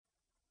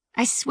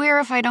I swear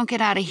if I don't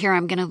get out of here,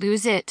 I'm gonna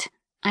lose it,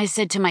 I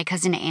said to my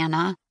cousin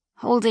Anna,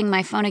 holding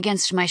my phone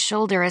against my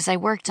shoulder as I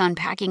worked on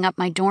packing up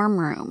my dorm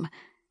room.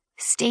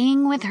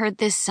 Staying with her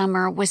this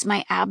summer was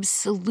my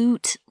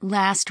absolute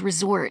last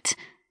resort.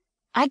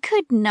 I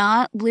could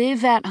not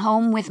live at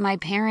home with my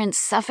parents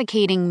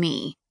suffocating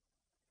me.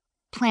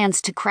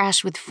 Plans to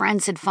crash with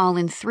friends had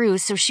fallen through,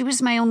 so she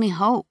was my only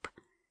hope.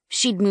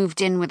 She'd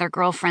moved in with her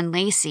girlfriend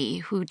Lacey,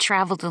 who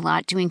traveled a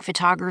lot doing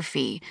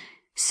photography,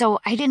 so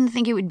I didn't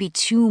think it would be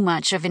too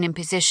much of an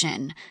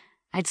imposition.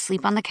 I'd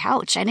sleep on the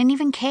couch. I didn't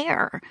even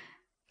care.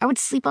 I would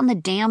sleep on the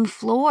damn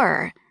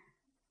floor.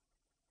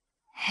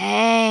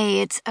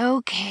 Hey, it's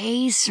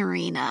okay,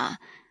 Serena.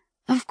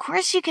 Of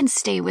course you can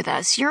stay with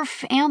us. You're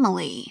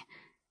family.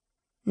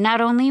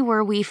 Not only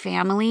were we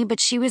family, but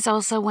she was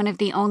also one of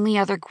the only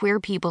other queer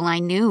people I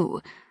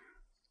knew.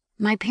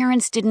 My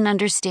parents didn't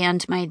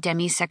understand my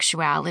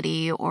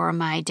demisexuality or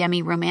my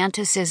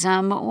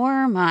demi-romanticism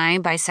or my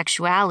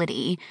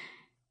bisexuality,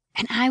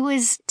 and I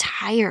was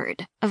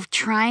tired of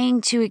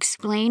trying to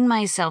explain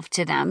myself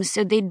to them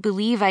so they'd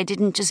believe I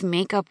didn't just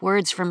make up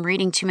words from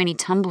reading too many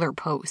Tumblr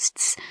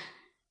posts.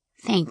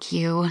 Thank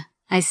you,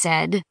 I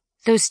said,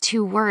 those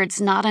 2 words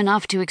not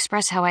enough to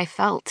express how I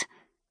felt.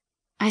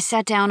 I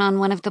sat down on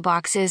one of the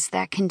boxes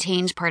that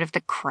contained part of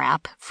the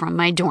crap from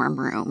my dorm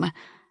room.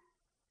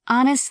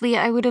 Honestly,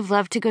 I would have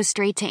loved to go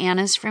straight to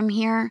Anna's from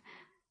here,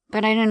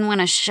 but I didn't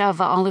want to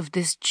shove all of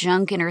this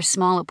junk in her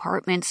small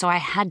apartment, so I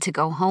had to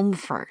go home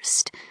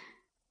first.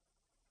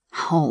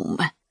 Home.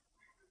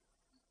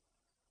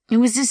 It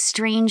was a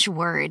strange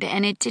word,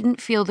 and it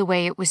didn't feel the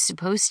way it was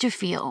supposed to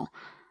feel.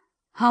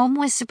 Home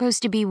was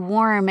supposed to be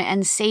warm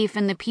and safe,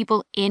 and the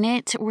people in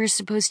it were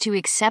supposed to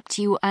accept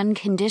you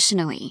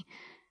unconditionally.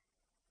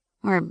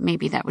 Or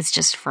maybe that was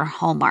just for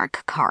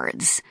Hallmark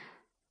cards.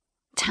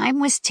 Time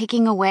was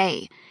ticking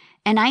away,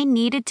 and I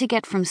needed to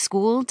get from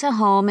school to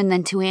home and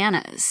then to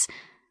Anna's.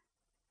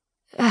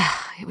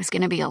 It was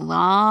going to be a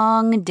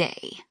long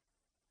day.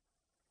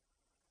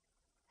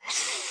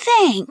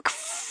 Thank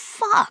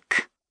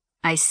fuck,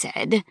 I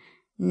said,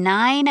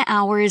 9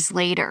 hours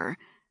later,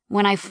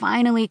 when I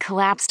finally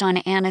collapsed on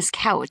Anna's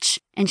couch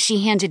and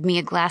she handed me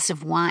a glass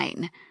of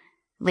wine.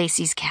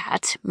 Lacey's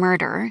cat,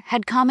 Murder,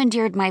 had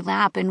commandeered my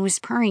lap and was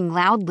purring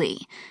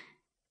loudly.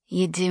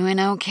 "You doing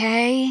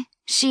okay?"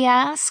 she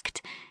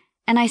asked,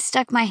 and I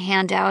stuck my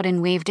hand out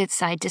and waved it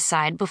side to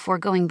side before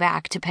going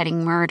back to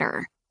petting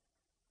Murder.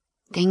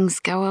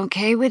 "Things go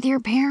okay with your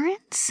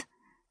parents?"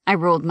 I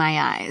rolled my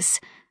eyes.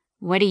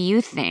 "What do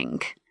you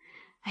think?"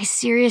 I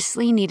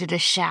seriously needed a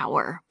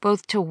shower,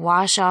 both to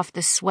wash off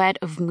the sweat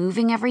of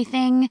moving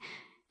everything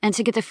and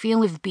to get the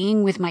feel of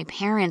being with my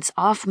parents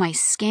off my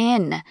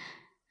skin.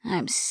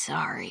 "I'm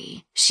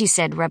sorry," she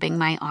said, rubbing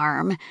my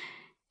arm.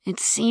 "It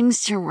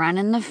seems to run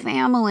in the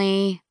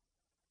family."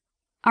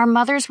 Our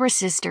mothers were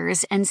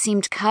sisters and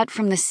seemed cut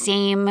from the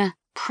same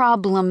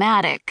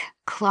problematic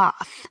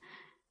cloth.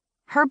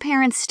 Her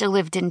parents still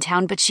lived in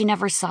town, but she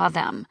never saw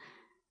them.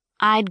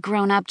 I'd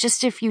grown up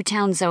just a few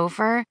towns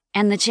over,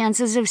 and the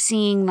chances of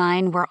seeing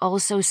mine were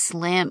also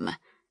slim.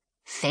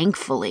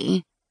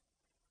 Thankfully.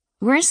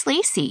 "Where's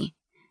Lacey?"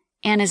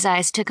 Anna's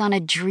eyes took on a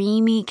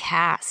dreamy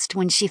cast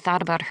when she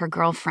thought about her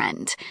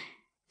girlfriend.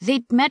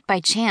 They'd met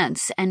by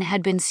chance and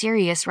had been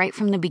serious right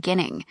from the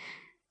beginning.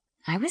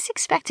 I was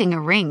expecting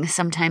a ring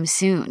sometime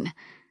soon.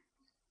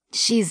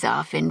 "She's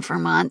off in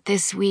Vermont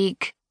this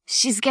week.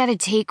 She's got to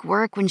take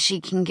work when she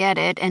can get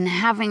it, and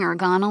having her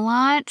gone a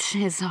lot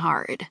is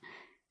hard."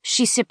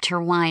 She sipped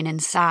her wine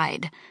and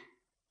sighed.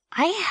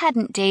 I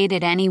hadn't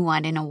dated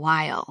anyone in a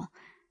while.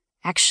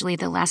 Actually,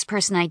 the last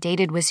person I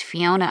dated was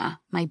Fiona,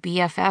 my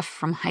BFF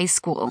from high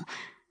school.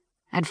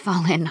 I'd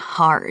fallen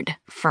hard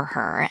for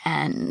her,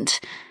 and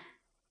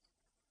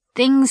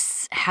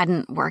things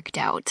hadn't worked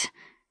out.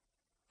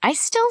 I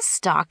still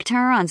stalked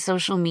her on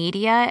social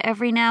media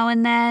every now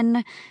and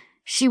then.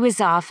 She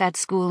was off at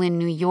school in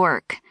New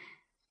York.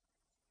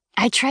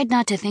 I tried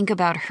not to think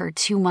about her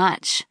too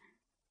much.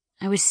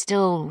 I was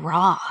still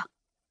raw.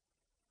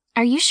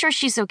 "Are you sure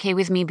she's okay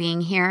with me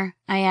being here?"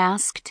 I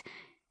asked.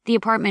 The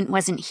apartment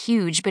wasn't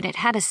huge, but it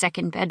had a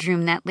second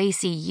bedroom that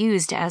Lacey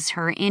used as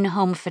her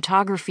in-home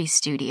photography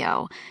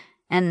studio,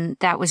 and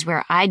that was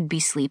where I'd be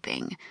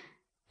sleeping.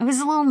 I was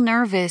a little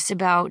nervous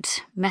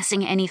about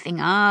messing anything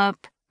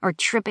up or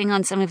tripping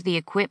on some of the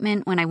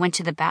equipment when I went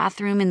to the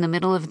bathroom in the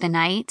middle of the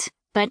night,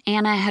 but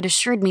Anna had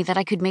assured me that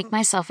I could make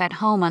myself at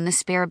home on the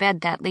spare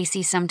bed that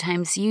Lacey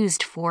sometimes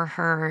used for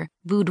her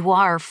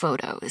boudoir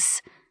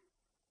photos.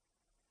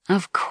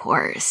 "Of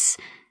course.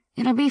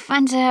 It'll be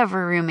fun to have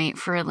a roommate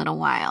for a little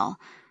while.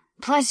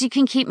 Plus, you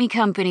can keep me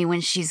company when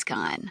she's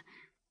gone.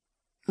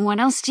 What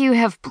else do you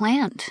have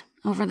planned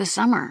over the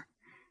summer?"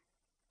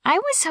 I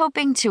was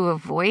hoping to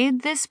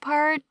avoid this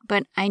part,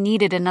 but I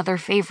needed another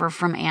favor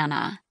from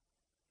Anna.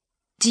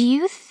 "Do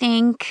you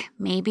think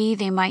maybe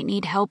they might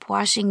need help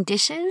washing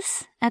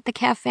dishes at the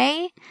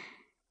cafe?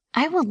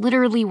 I will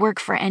literally work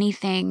for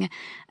anything.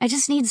 I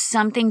just need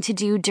something to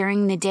do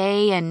during the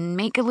day and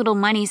make a little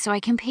money so I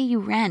can pay you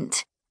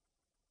rent.